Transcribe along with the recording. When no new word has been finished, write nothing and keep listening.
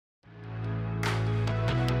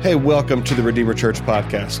Hey, welcome to the Redeemer Church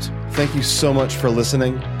podcast. Thank you so much for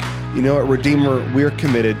listening. You know, at Redeemer, we're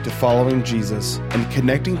committed to following Jesus and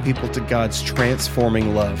connecting people to God's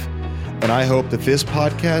transforming love. And I hope that this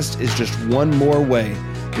podcast is just one more way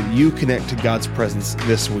that you connect to God's presence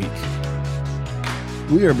this week.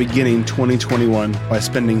 We are beginning 2021 by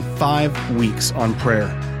spending 5 weeks on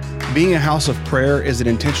prayer. Being a house of prayer is an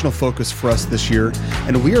intentional focus for us this year,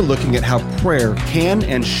 and we are looking at how prayer can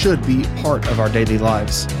and should be part of our daily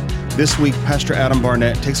lives. This week, Pastor Adam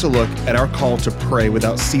Barnett takes a look at our call to pray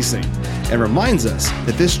without ceasing and reminds us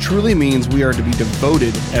that this truly means we are to be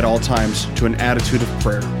devoted at all times to an attitude of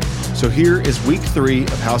prayer. So here is week 3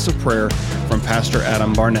 of House of Prayer from Pastor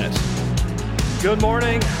Adam Barnett. Good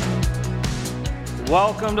morning.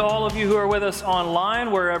 Welcome to all of you who are with us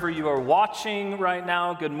online, wherever you are watching right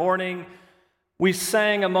now. Good morning. We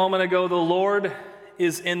sang a moment ago, the Lord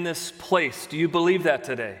is in this place. Do you believe that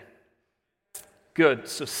today? Good.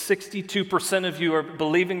 So 62% of you are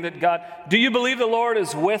believing that God... Do you believe the Lord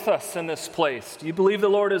is with us in this place? Do you believe the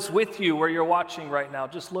Lord is with you where you're watching right now?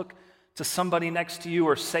 Just look to somebody next to you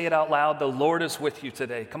or say it out loud. The Lord is with you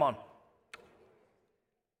today. Come on.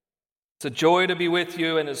 It's a joy to be with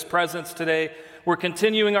you in His presence today. We're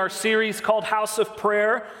continuing our series called House of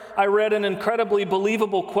Prayer. I read an incredibly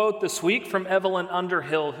believable quote this week from Evelyn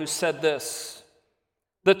Underhill, who said this: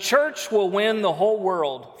 "The church will win the whole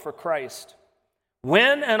world for Christ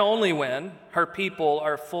when and only when her people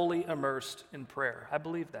are fully immersed in prayer." I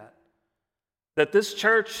believe that. That this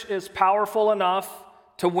church is powerful enough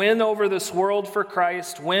to win over this world for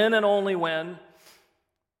Christ when and only when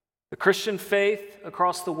the Christian faith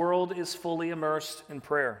across the world is fully immersed in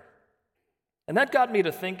prayer. And that got me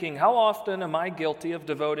to thinking, how often am I guilty of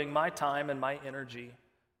devoting my time and my energy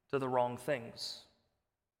to the wrong things?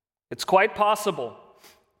 It's quite possible,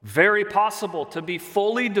 very possible, to be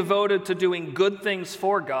fully devoted to doing good things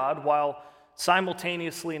for God while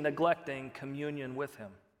simultaneously neglecting communion with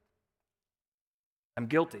Him. I'm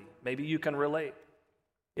guilty. Maybe you can relate.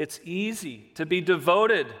 It's easy to be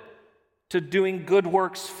devoted to doing good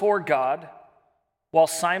works for God while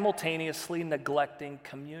simultaneously neglecting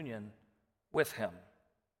communion with Him.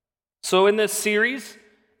 So in this series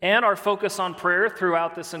and our focus on prayer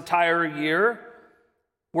throughout this entire year,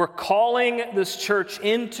 we're calling this church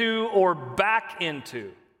into or back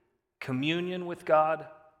into communion with God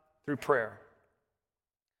through prayer.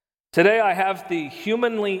 Today I have the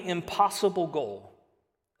humanly impossible goal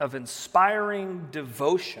of inspiring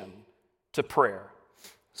devotion to prayer.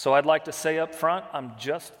 So I'd like to say up front, I'm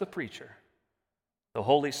just the preacher. The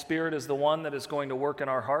Holy Spirit is the one that is going to work in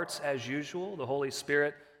our hearts as usual. The Holy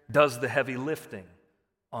Spirit does the heavy lifting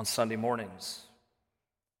on Sunday mornings.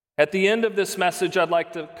 At the end of this message, I'd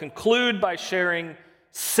like to conclude by sharing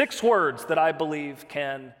 6 words that I believe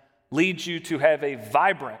can lead you to have a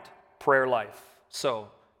vibrant prayer life. So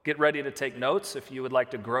get ready to take notes if you would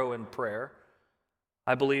like to grow in prayer.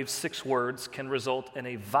 I believe 6 words can result in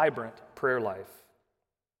a vibrant prayer life.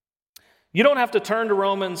 You don't have to turn to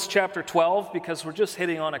Romans chapter 12 because we're just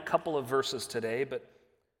hitting on a couple of verses today, but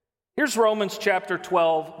here's Romans chapter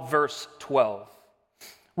 12, verse 12.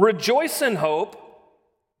 "Rejoice in hope,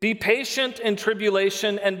 be patient in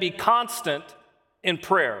tribulation, and be constant in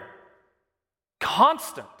prayer."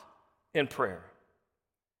 Constant in prayer.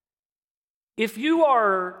 If you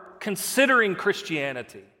are considering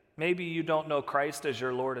Christianity, maybe you don't know Christ as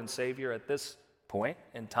your Lord and Savior at this point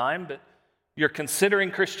in time, but you're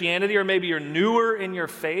considering Christianity, or maybe you're newer in your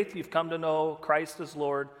faith, you've come to know Christ as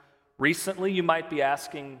Lord recently, you might be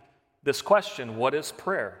asking this question: what is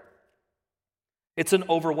prayer? It's an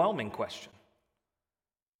overwhelming question.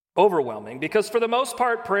 Overwhelming, because for the most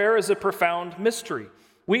part, prayer is a profound mystery.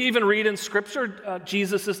 We even read in Scripture,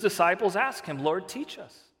 Jesus' disciples ask Him, "Lord, teach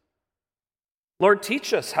us. Lord,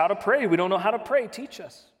 teach us how to pray. We don't know how to pray. Teach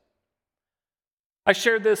us." I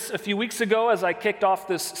shared this a few weeks ago as I kicked off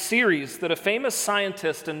this series that a famous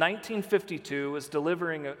scientist in 1952 was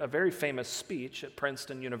delivering a very famous speech at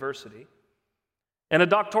Princeton University. And a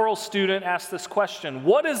doctoral student asked this question: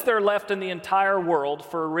 what is there left in the entire world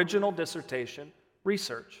for original dissertation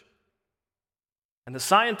research? And the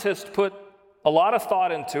scientist put a lot of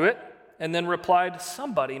thought into it and then replied,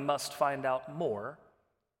 somebody must find out more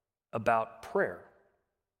about prayer.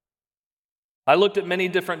 I looked at many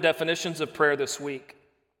different definitions of prayer this week,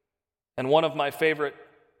 and one of my favorite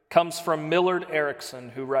comes from Millard Erickson,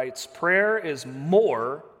 who writes, "Prayer is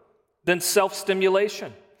more than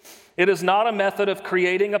self-stimulation. It is not a method of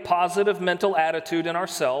creating a positive mental attitude in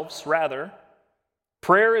ourselves. Rather,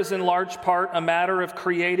 prayer is in large part a matter of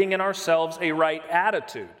creating in ourselves a right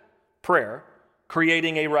attitude. Prayer,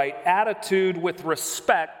 creating a right attitude with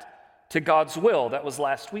respect to God's will. That was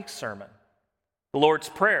last week's sermon. The Lord's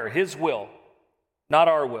Prayer, His will, not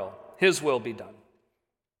our will. His will be done.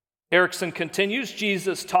 Erickson continues,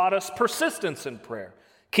 Jesus taught us persistence in prayer.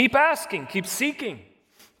 Keep asking, keep seeking,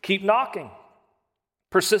 keep knocking.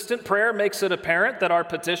 Persistent prayer makes it apparent that our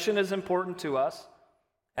petition is important to us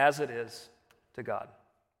as it is to God.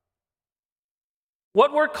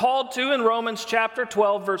 What we're called to in Romans chapter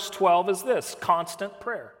 12, verse 12 is this: constant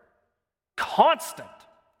prayer. Constant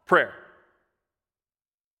prayer.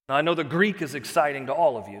 Now, I know the Greek is exciting to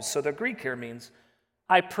all of you, so the Greek here means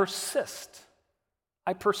I persist.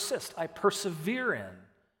 I persist. I persevere in.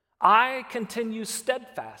 I continue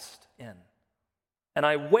steadfast in. And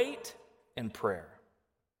I wait in prayer.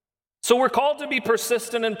 So we're called to be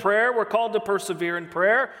persistent in prayer. We're called to persevere in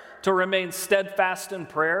prayer, to remain steadfast in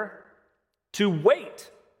prayer, to wait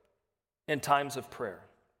in times of prayer.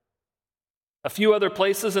 A few other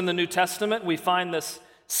places in the New Testament, we find this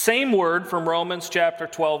same word from Romans chapter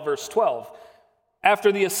 12, verse 12.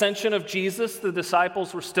 After the ascension of Jesus, the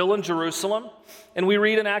disciples were still in Jerusalem, and we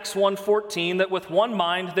read in Acts 1:14 that with one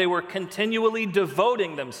mind they were continually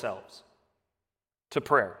devoting themselves to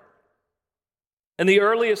prayer. And the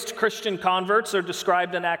earliest Christian converts are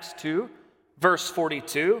described in Acts 2, verse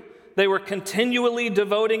 42. They were continually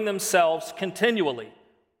devoting themselves to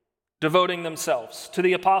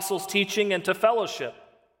the apostles' teaching and to fellowship,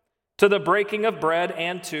 to the breaking of bread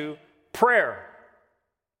and to prayer.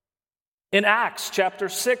 In Acts chapter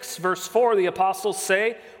 6, verse 4, the apostles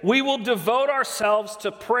say, "We will devote ourselves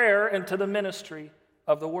to prayer and to the ministry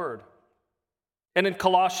of the word." And in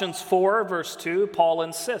Colossians 4, verse 2, Paul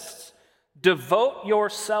insists, devote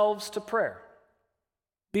yourselves to prayer.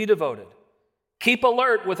 Be devoted. Keep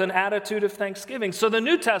alert with an attitude of thanksgiving. So the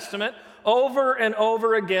New Testament, over and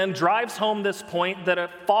over again, drives home this point that a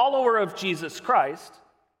follower of Jesus Christ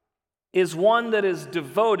is one that is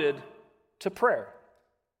devoted to prayer.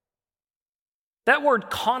 That word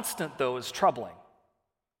constant, though, is troubling.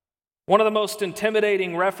 One of the most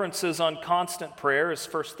intimidating references on constant prayer is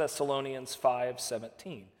 1 Thessalonians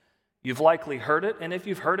 5:17. You've likely heard it, and if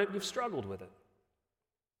you've heard it, you've struggled with it.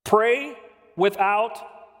 Pray without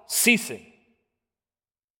ceasing.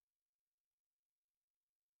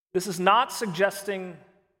 This is not suggesting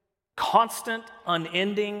constant,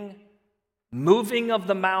 unending, moving of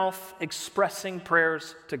the mouth, expressing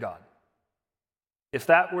prayers to God. If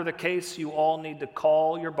that were the case, you all need to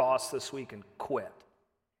call your boss this week and quit,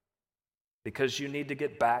 because you need to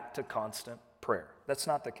get back to constant prayer. That's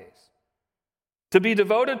not the case. To be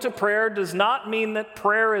devoted to prayer does not mean that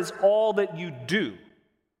prayer is all that you do.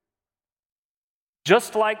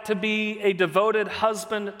 Just like to be a devoted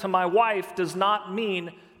husband to my wife does not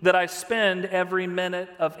mean that I spend every minute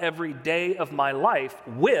of every day of my life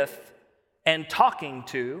with and talking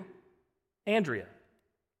to Andrea.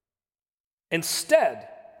 Instead,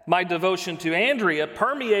 my devotion to Andrea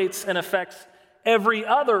permeates and affects every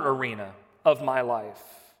other arena of my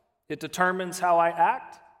life. It determines how I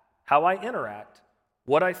act, how I interact,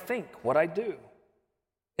 what I think, what I do.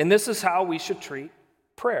 And this is how we should treat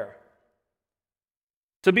prayer.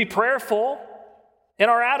 To be prayerful in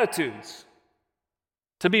our attitudes,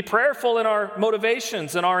 to be prayerful in our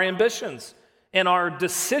motivations and our ambitions and our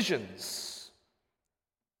decisions,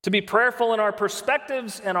 to be prayerful in our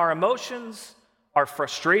perspectives and our emotions, our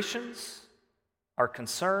frustrations, our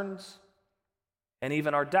concerns, and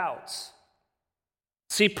even our doubts.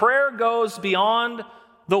 See, prayer goes beyond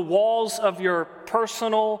the walls of your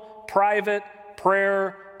personal, private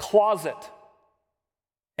prayer closet,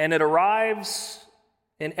 and it arrives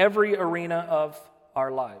in every arena of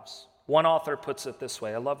our lives. One author puts it this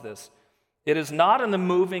way, I love this. It is not in the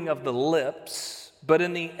moving of the lips, but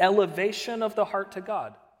in the elevation of the heart to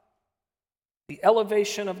God. The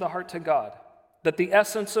elevation of the heart to God, that the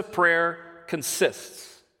essence of prayer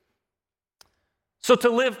consists. So to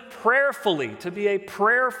live prayerfully, to be a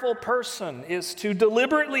prayerful person, is to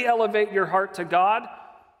deliberately elevate your heart to God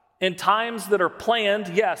in times that are planned.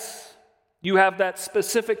 Yes, you have that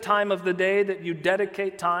specific time of the day that you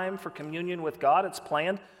dedicate time for communion with God. It's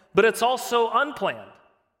planned, but it's also unplanned.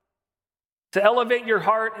 To elevate your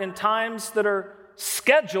heart in times that are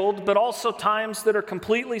scheduled, but also times that are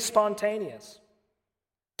completely spontaneous.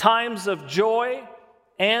 Times of joy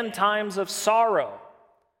and times of sorrow.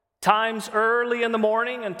 Times early in the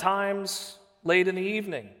morning and times late in the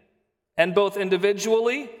evening. And both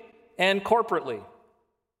individually and corporately.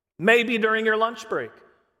 Maybe during your lunch break,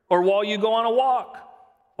 or while you go on a walk,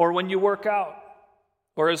 or when you work out.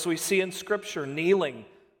 Or as we see in Scripture, kneeling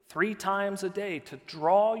 3 times a day to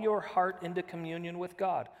draw your heart into communion with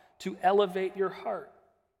God, to elevate your heart.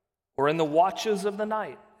 Or in the watches of the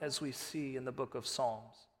night, as we see in the book of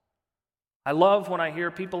Psalms. I love when I hear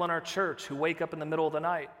people in our church who wake up in the middle of the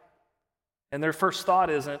night and their first thought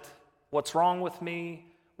isn't, what's wrong with me?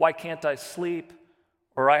 Why can't I sleep?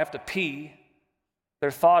 Or I have to pee.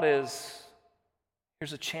 Their thought is,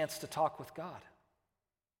 here's a chance to talk with God.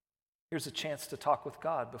 Here's a chance to talk with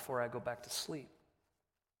God before I go back to sleep.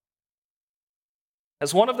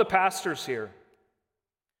 As one of the pastors here,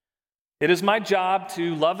 it is my job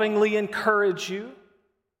to lovingly encourage you,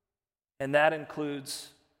 and that includes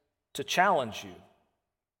to challenge you.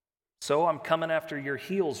 So I'm coming after your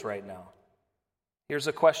heels right now. Here's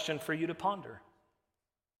a question for you to ponder.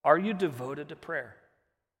 Are you devoted to prayer?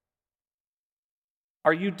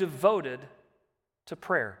 Are you devoted to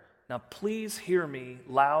prayer? Now, please hear me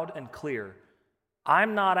loud and clear.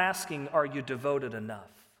 I'm not asking, are you devoted enough?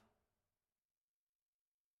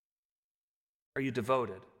 Are you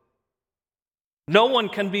devoted? No one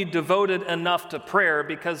can be devoted enough to prayer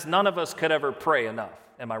because none of us could ever pray enough.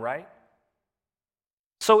 Am I right?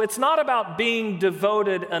 So it's not about being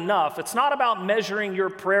devoted enough. It's not about measuring your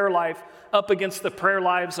prayer life up against the prayer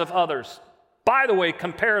lives of others. By the way,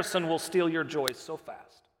 comparison will steal your joy so fast.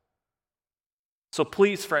 So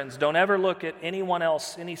please, friends, don't ever look at anyone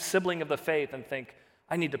else, any sibling of the faith, and think,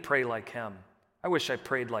 I need to pray like him. I wish I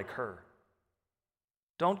prayed like her.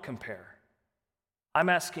 Don't compare. I'm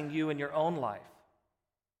asking you in your own life,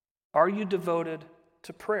 are you devoted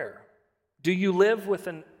to prayer? Do you live with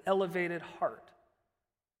an elevated heart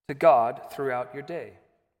to God throughout your day?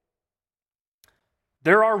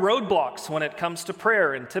 There are roadblocks when it comes to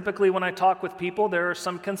prayer, and typically when I talk with people, there are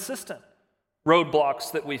some consistent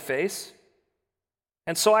roadblocks that we face.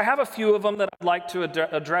 And so I have a few of them that I'd like to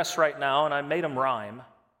address right now, and I made them rhyme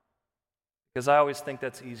because I always think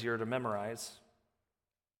that's easier to memorize.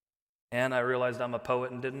 And I realized I'm a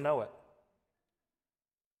poet and didn't know it.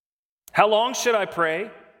 How long should I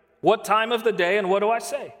pray? What time of the day, and what do I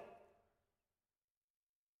say?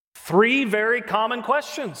 3 very common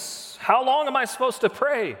questions. How long am I supposed to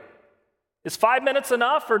pray? Is 5 minutes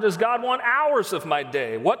enough, or does God want hours of my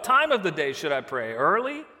day? What time of the day should I pray?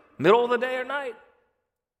 Early, middle of the day, or night?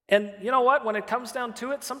 And you know what? When it comes down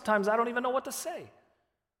to it, sometimes I don't even know what to say.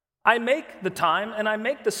 I make the time, and I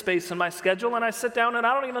make the space in my schedule, and I sit down, and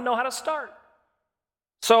I don't even know how to start.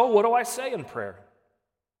 So what do I say in prayer?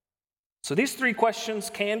 So these 3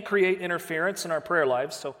 questions can create interference in our prayer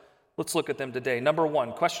lives, so let's look at them today.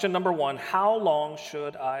 Question number one, how long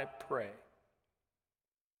should I pray?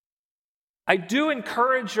 I do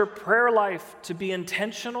encourage your prayer life to be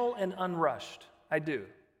intentional and unrushed. I do.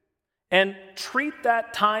 And treat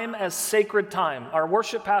that time as sacred time. Our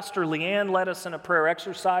worship pastor, Leanne, led us in a prayer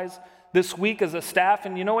exercise this week as a staff,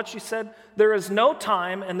 and you know what she said? There is no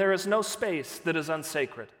time and there is no space that is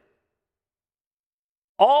unsacred.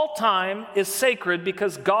 All time is sacred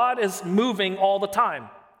because God is moving all the time.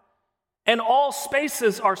 And all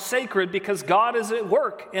spaces are sacred because God is at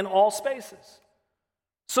work in all spaces.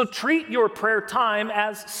 So treat your prayer time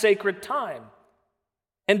as sacred time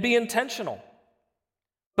and be intentional.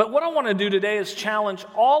 But what I want to do today is challenge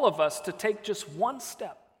all of us to take just one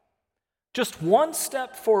step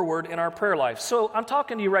forward in our prayer life. So I'm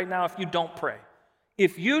talking to you right now if you don't pray.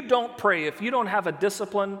 If you don't pray, if you don't have a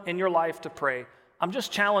discipline in your life to pray, I'm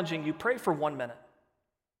just challenging you, pray for 1 minute.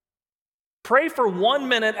 Pray for 1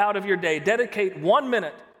 minute out of your day. Dedicate 1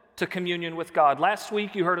 minute to communion with God. Last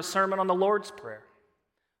week you heard a sermon on the Lord's Prayer.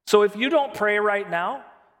 So if you don't pray right now,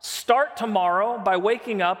 start tomorrow by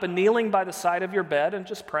waking up and kneeling by the side of your bed and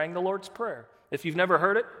just praying the Lord's Prayer. If you've never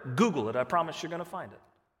heard it, Google it. I promise you're going to find it.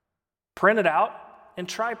 Print it out and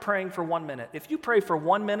try praying for 1 minute. If you pray for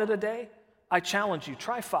 1 minute a day, I challenge you,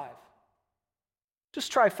 try 5.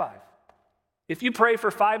 Just try 5. If you pray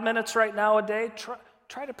for 5 minutes right now a day,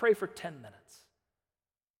 try to pray for 10 minutes.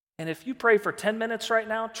 And if you pray for 10 minutes right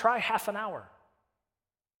now, try half an hour.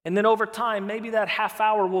 And then over time, maybe that half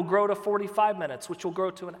hour will grow to 45 minutes, which will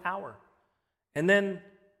grow to an hour. And then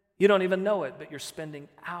you don't even know it, but you're spending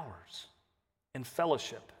hours in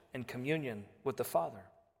fellowship and communion with the Father.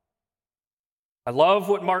 I love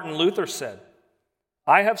what Martin Luther said.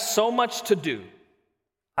 I have so much to do.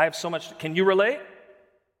 Can you relate?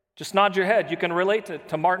 Just nod your head. You can relate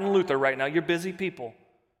to Martin Luther right now. You're busy people.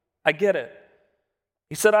 I get it.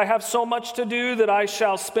 He said, I have so much to do that I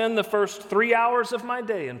shall spend the first 3 hours of my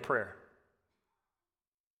day in prayer.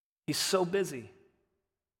 He's so busy.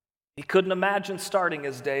 He couldn't imagine starting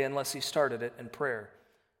his day unless he started it in prayer.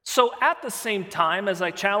 So at the same time, as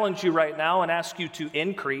I challenge you right now and ask you to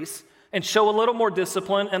increase and show a little more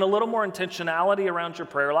discipline and a little more intentionality around your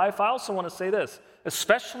prayer life, I also want to say this,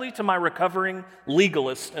 especially to my recovering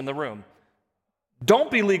legalist in the room.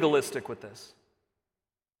 Don't be legalistic with this.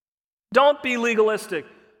 Don't be legalistic.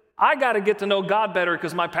 I got to get to know God better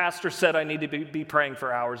because my pastor said I need to be praying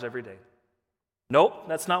for hours every day. Nope,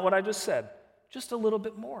 that's not what I just said. Just a little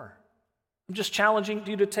bit more. I'm just challenging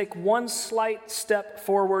you to take one slight step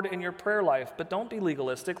forward in your prayer life, but don't be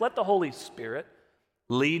legalistic. Let the Holy Spirit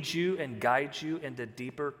lead you and guide you into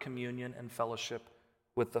deeper communion and fellowship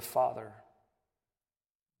with the Father.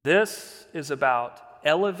 This is about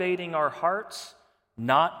elevating our hearts,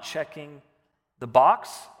 not checking the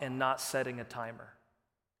box and not setting a timer.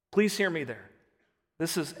 Please hear me there.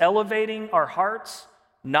 This is elevating our hearts,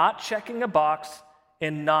 not checking a box,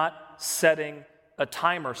 and not setting a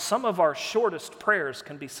timer. Some of our shortest prayers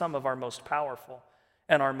can be some of our most powerful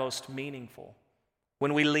and our most meaningful.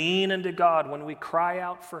 When we lean into God, when we cry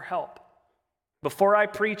out for help. Before I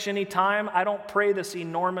preach any time, I don't pray this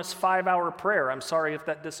enormous 5-hour prayer. I'm sorry if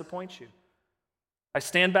that disappoints you. I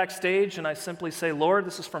stand backstage and I simply say, Lord,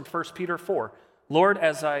 this is from 1 Peter 4. Lord,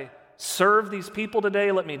 as I serve these people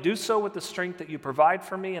today, let me do so with the strength that you provide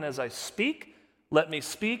for me. And as I speak, let me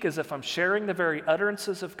speak as if I'm sharing the very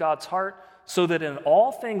utterances of God's heart, so that in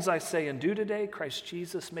all things I say and do today, Christ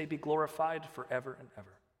Jesus may be glorified forever and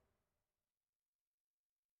ever.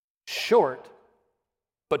 Short,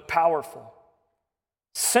 but powerful.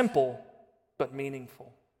 Simple, but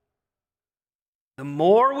meaningful. The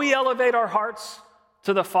more we elevate our hearts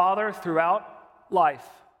to the Father throughout life,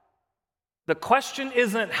 the question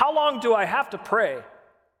isn't, how long do I have to pray? The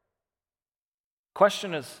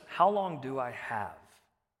question is, how long do I have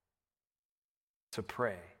to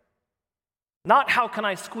pray? Not how can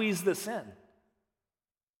I squeeze this in,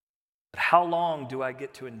 but how long do I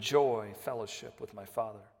get to enjoy fellowship with my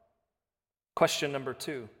Father? Question number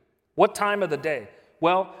 2, what time of the day?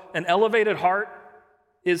 Well, an elevated heart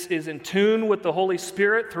is in tune with the Holy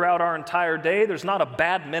Spirit throughout our entire day. There's not a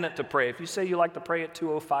bad minute to pray. If you say you like to pray at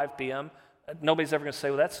 2:05 p.m., nobody's ever going to say,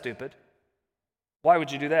 well, that's stupid. Why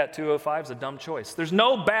would you do that? 2:05 is a dumb choice. There's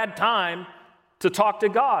no bad time to talk to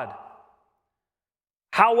God.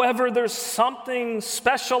 However, there's something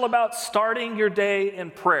special about starting your day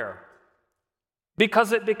in prayer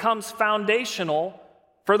because it becomes foundational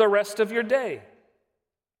for the rest of your day.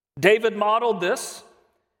 David modeled this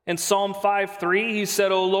in Psalm 5:3. He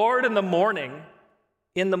said, O Lord, in the morning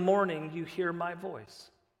you hear my voice.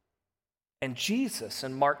 And Jesus,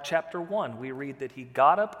 in Mark chapter 1, we read that he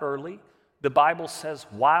got up early, the Bible says,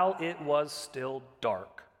 while it was still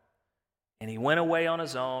dark. And he went away on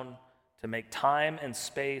his own to make time and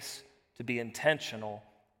space to be intentional,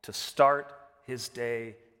 to start his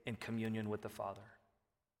day in communion with the Father.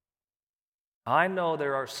 I know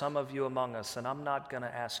there are some of you among us, and I'm not going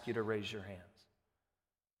to ask you to raise your hands,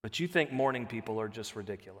 but you think morning people are just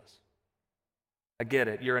ridiculous. I get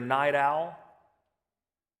it. You're a night owl.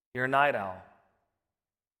 You're a night owl.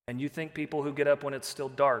 And you think people who get up when it's still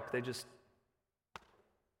dark,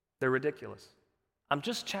 they're ridiculous. I'm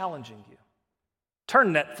just challenging you.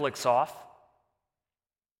 Turn Netflix off.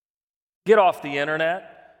 Get off the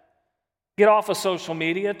internet. Get off of social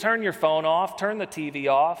media. Turn your phone off. Turn the TV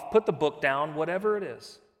off. Put the book down, whatever it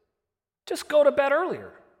is. Just go to bed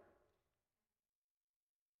earlier.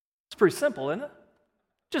 It's pretty simple, isn't it?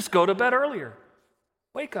 Just go to bed earlier.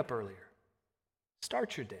 Wake up earlier.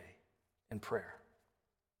 Start your day in prayer.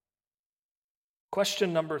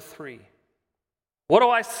 Question number 3. What do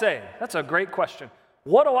I say? That's a great question.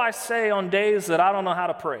 What do I say on days that I don't know how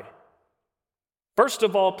to pray? First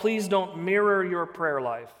of all, please don't mirror your prayer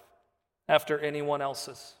life after anyone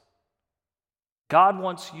else's. God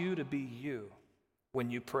wants you to be you when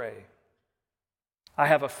you pray. I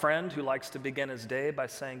have a friend who likes to begin his day by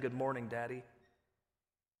saying, "Good morning, Daddy."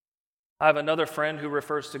 I have another friend who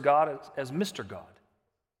refers to God as Mr. God.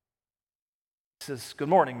 He says, "Good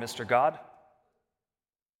morning, Mr. God."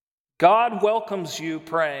 God welcomes you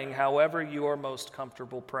praying however you are most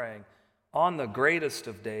comfortable praying, on the greatest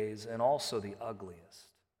of days and also the ugliest.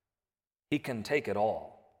 He can take it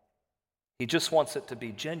all. He just wants it to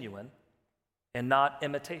be genuine and not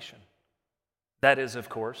imitation. That is, of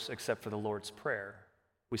course, except for the Lord's Prayer.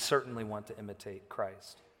 We certainly want to imitate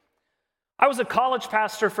Christ. I was a college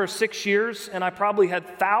pastor for 6 years, and I probably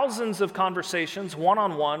had thousands of conversations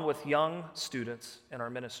one-on-one with young students in our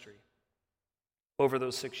ministry over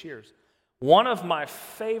those 6 years. One of my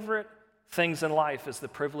favorite things in life is the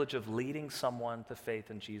privilege of leading someone to faith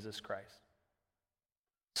in Jesus Christ.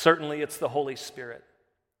 Certainly, it's the Holy Spirit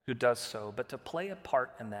who does so, but to play a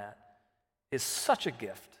part in that is such a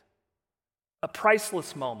gift, a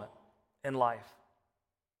priceless moment in life.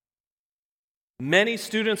 Many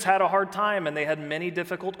students had a hard time, and they had many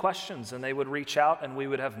difficult questions, and they would reach out, and we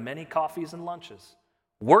would have many coffees and lunches,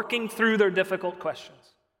 working through their difficult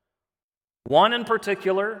questions. One in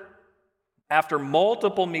particular After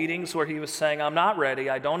multiple meetings where he was saying, I'm not ready,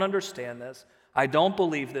 I don't understand this, I don't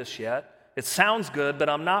believe this yet, it sounds good, but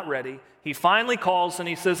I'm not ready, he finally calls and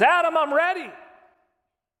he says, Adam, I'm ready.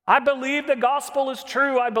 I believe the gospel is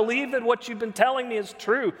true. I believe that what you've been telling me is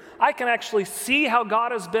true. I can actually see how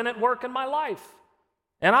God has been at work in my life.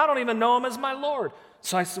 And I don't even know him as my Lord.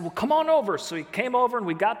 So I said, well, come on over. So he came over and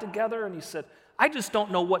we got together and he said, I just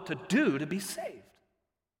don't know what to do to be saved.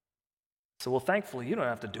 So, well, thankfully, you don't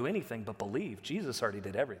have to do anything but believe. Jesus already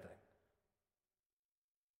did everything.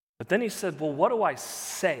 But then he said, well, what do I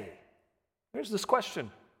say? Here's this question.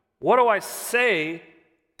 What do I say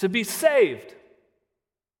to be saved?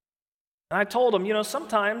 And I told him,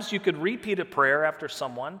 sometimes you could repeat a prayer after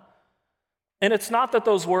someone, and it's not that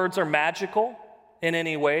those words are magical in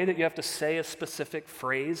any way, that you have to say a specific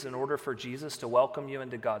phrase in order for Jesus to welcome you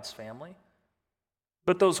into God's family.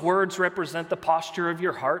 But those words represent the posture of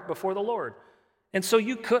your heart before the Lord. And so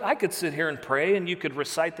I could sit here and pray, and you could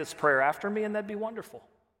recite this prayer after me, and that'd be wonderful.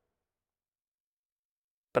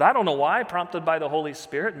 But I don't know why, prompted by the Holy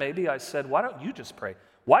Spirit, maybe I said, why don't you just pray?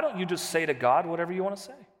 Why don't you just say to God whatever you want to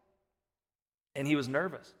say? And he was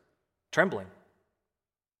nervous, trembling.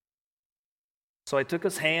 So I took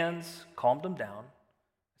his hands, calmed him down.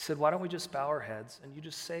 I said, why don't we just bow our heads and you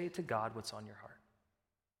just say to God what's on your heart?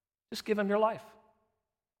 Just give him your life.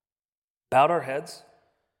 Bowed our heads.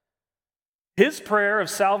 His prayer of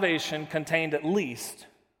salvation contained at least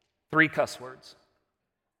 3 cuss words.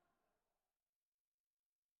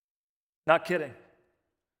 Not kidding.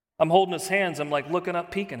 I'm holding his hands. I'm like looking up,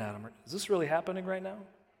 peeking at him. Is this really happening right now?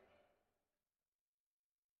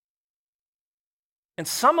 And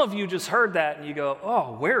some of you just heard that and you go,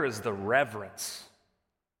 oh, where is the reverence?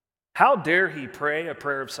 How dare he pray a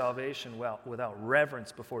prayer of salvation without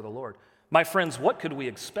reverence before the Lord? My friends, what could we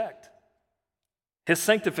expect? His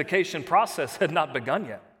sanctification process had not begun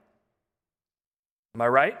yet. Am I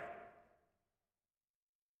right?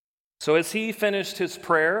 So as he finished his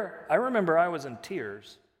prayer, I remember I was in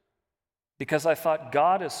tears because I thought,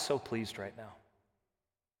 God is so pleased right now.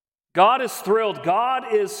 God is thrilled.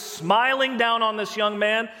 God is smiling down on this young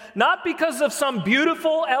man, not because of some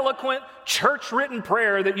beautiful, eloquent, church-written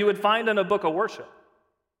prayer that you would find in a book of worship,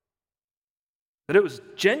 but it was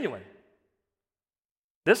genuine.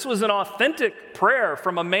 This was an authentic prayer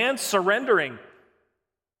from a man surrendering,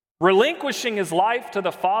 relinquishing his life to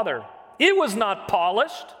the Father. It was not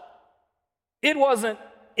polished. It wasn't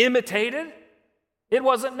imitated. It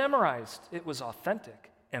wasn't memorized. It was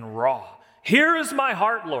authentic and raw. Here is my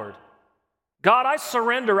heart, Lord. God, I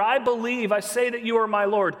surrender. I believe. I say that you are my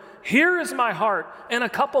Lord. Here is my heart. And a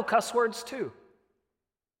couple cuss words too.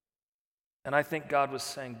 And I think God was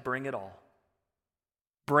saying, bring it all.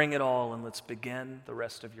 Bring it all, and let's begin the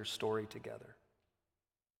rest of your story together.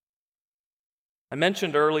 I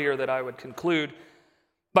mentioned earlier that I would conclude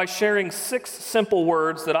by sharing 6 simple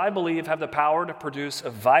words that I believe have the power to produce a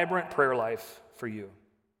vibrant prayer life for you.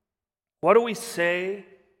 What do we say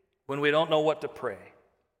when we don't know what to pray?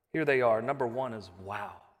 Here they are. Number 1 is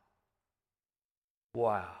wow.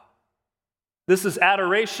 Wow. This is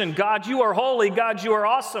adoration. God, you are holy. God, you are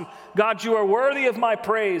awesome. God, you are worthy of my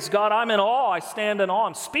praise. God, I'm in awe. I stand in awe.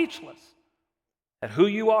 I'm speechless at who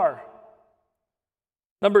you are.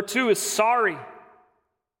 Number 2 is sorry.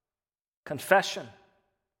 Confession.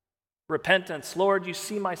 Repentance. Lord, you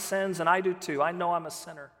see my sins, and I do too. I know I'm a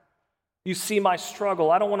sinner. You see my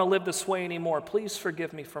struggle. I don't want to live this way anymore. Please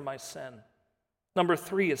forgive me for my sin. Number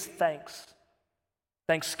 3 is thanks.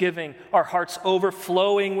 Thanksgiving, our hearts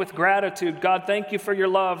overflowing with gratitude. God, thank you for your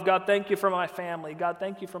love. God, thank you for my family. God,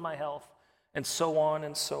 thank you for my health. And so on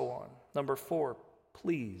and so on. Number 4,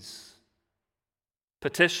 please.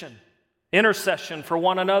 Petition, intercession for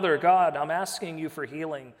one another. God, I'm asking you for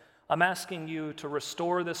healing. I'm asking you to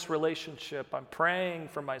restore this relationship. I'm praying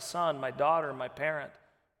for my son, my daughter, my parent,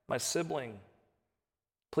 my sibling.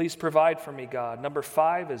 Please provide for me, God. Number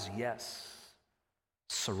 5 is yes.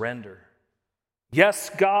 Surrender.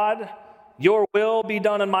 Yes, God, your will be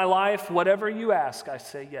done in my life. Whatever you ask, I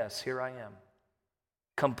say yes, here I am.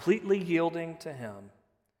 Completely yielding to him.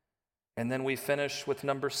 And then we finish with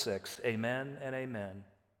number 6, amen and amen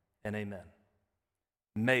and amen.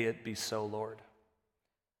 May it be so, Lord.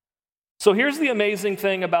 So here's the amazing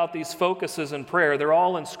thing about these focuses in prayer. They're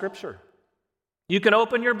all in Scripture. You can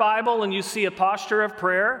open your Bible and you see a posture of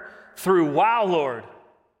prayer through, wow, Lord,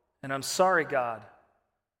 and I'm sorry, God,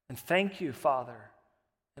 and thank you, Father,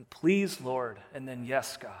 and please, Lord, and then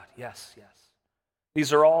yes, God, yes, yes.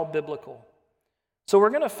 These are all biblical. So we're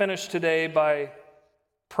going to finish today by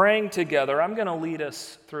praying together. I'm going to lead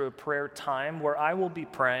us through a prayer time where I will be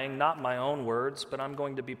praying, not my own words, but I'm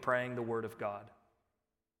going to be praying the Word of God.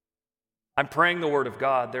 I'm praying the word of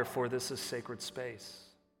God, therefore this is sacred space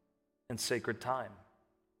and sacred time,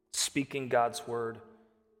 speaking God's word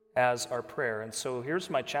as our prayer. And so here's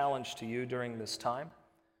my challenge to you during this time.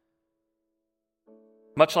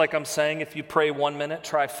 Much like I'm saying, if you pray 1 minute,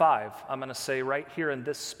 try 5. I'm going to say right here in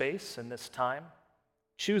this space, in this time,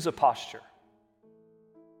 choose a posture.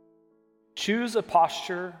 Choose a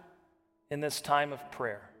posture in this time of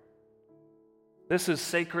prayer. This is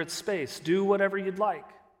sacred space. Do whatever you'd like.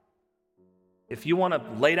 If you want to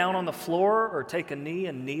lay down on the floor or take a knee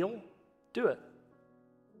and kneel, do it.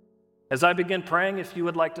 As I begin praying, if you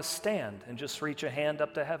would like to stand and just reach a hand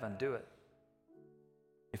up to heaven, do it.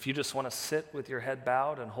 If you just want to sit with your head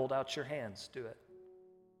bowed and hold out your hands, do it.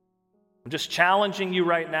 I'm just challenging you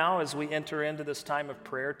right now as we enter into this time of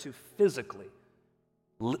prayer to physically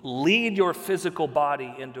lead your physical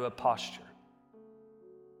body into a posture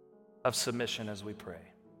of submission as we pray.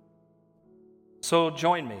 So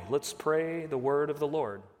join me. Let's pray the word of the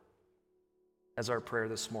Lord as our prayer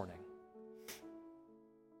this morning.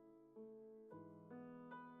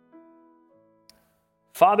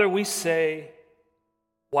 Father, we say,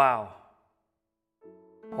 wow.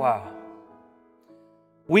 Wow.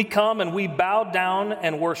 We come and we bow down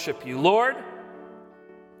and worship you. Lord,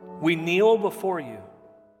 we kneel before you,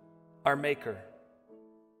 our Maker.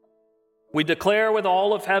 We declare with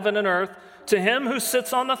all of heaven and earth, to him who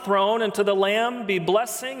sits on the throne and to the Lamb be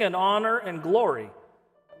blessing and honor and glory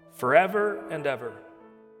forever and ever.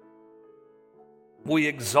 We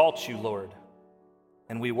exalt you, Lord,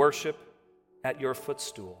 and we worship at your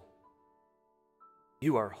footstool.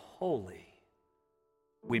 You are holy.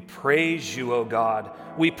 We praise you, O God.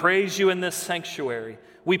 We praise you in this sanctuary.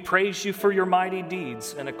 We praise you for your mighty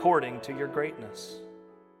deeds and according to your greatness.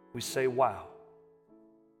 We say, wow.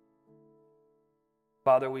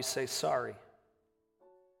 Father, we say sorry.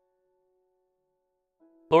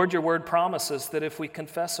 Lord, your word promises that if we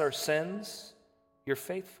confess our sins, you're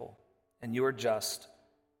faithful and you are just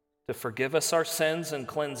to forgive us our sins and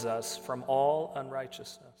cleanse us from all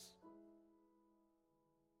unrighteousness.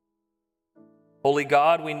 Holy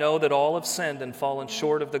God, we know that all have sinned and fallen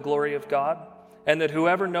short of the glory of God, and that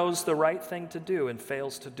whoever knows the right thing to do and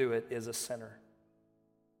fails to do it is a sinner.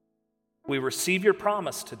 We receive your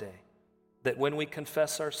promise today that when we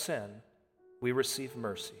confess our sin, we receive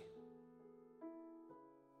mercy.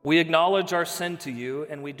 We acknowledge our sin to you,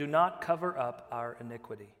 and we do not cover up our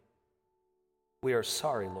iniquity. We are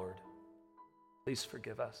sorry, Lord. Please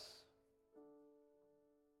forgive us.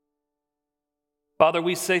 Father,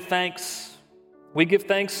 we say thanks. We give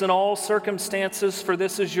thanks in all circumstances, for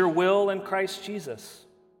this is your will in Christ Jesus.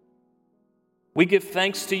 We give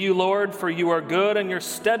thanks to you, Lord, for you are good and your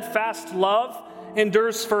steadfast love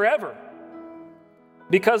endures forever.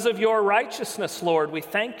 Because of your righteousness, Lord, we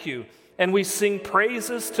thank you and we sing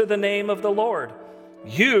praises to the name of the Lord,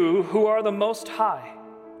 you who are the Most High.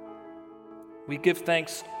 We give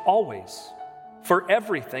thanks always for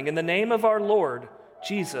everything in the name of our Lord,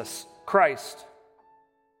 Jesus Christ.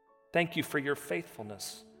 Thank you for your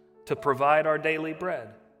faithfulness to provide our daily bread.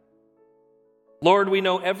 Lord, we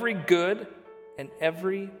know every good and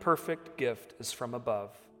every perfect gift is from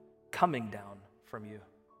above, coming down from you.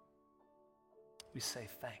 We say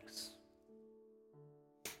thanks.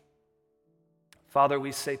 Father,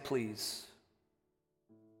 we say please.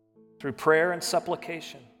 Through prayer and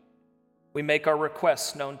supplication, we make our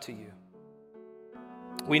requests known to you.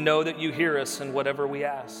 We know that you hear us in whatever we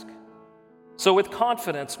ask. So with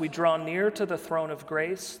confidence, we draw near to the throne of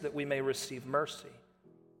grace that we may receive mercy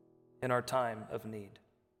in our time of need.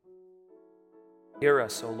 Hear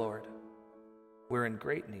us, O Lord. We're in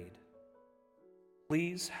great need.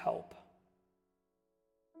 Please help.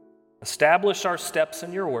 Establish our steps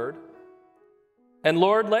in your word. And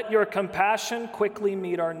Lord, let your compassion quickly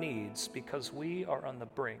meet our needs, because we are on the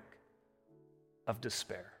brink of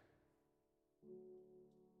despair.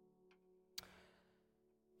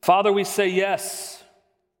 Father, we say yes.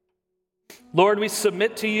 Lord, we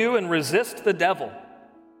submit to you and resist the devil.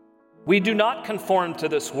 We do not conform to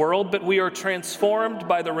this world, but we are transformed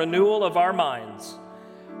by the renewal of our minds.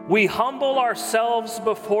 We humble ourselves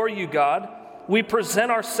before you, God. We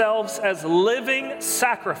present ourselves as living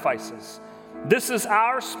sacrifices. This is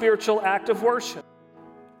our spiritual act of worship.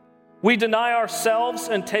 We deny ourselves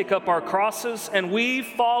and take up our crosses, and we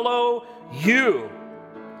follow you.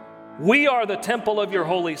 We are the temple of your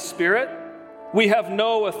Holy Spirit. We have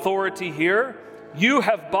no authority here. You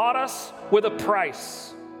have bought us with a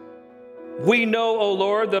price. We know, O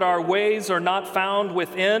Lord, that our ways are not found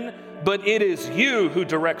within, but it is you who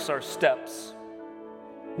directs our steps.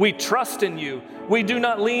 We trust in you. We do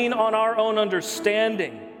not lean on our own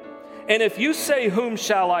understanding. And if you say, whom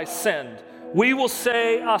shall I send? we will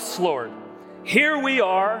say, "Us, Lord. Here we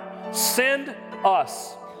are, send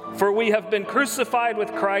us. For we have been crucified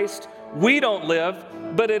with Christ. We don't live,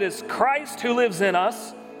 but it is Christ who lives in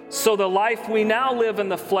us. So the life we now live in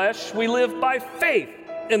the flesh, we live by faith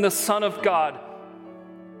in the Son of God."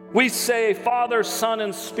 We say, Father, Son,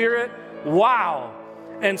 and Spirit, wow,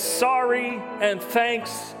 and sorry, and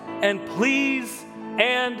thanks, and please,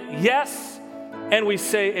 and yes. And we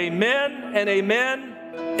say amen, and amen,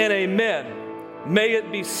 and amen. May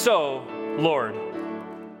it be so, Lord.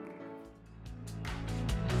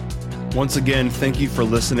 Once again, thank you for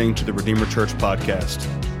listening to the Redeemer Church podcast.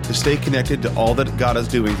 To stay connected to all that God is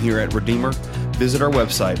doing here at Redeemer, visit our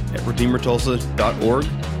website at redeemertulsa.org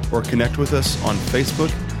or connect with us on Facebook,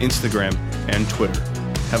 Instagram, and Twitter.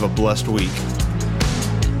 Have a blessed week.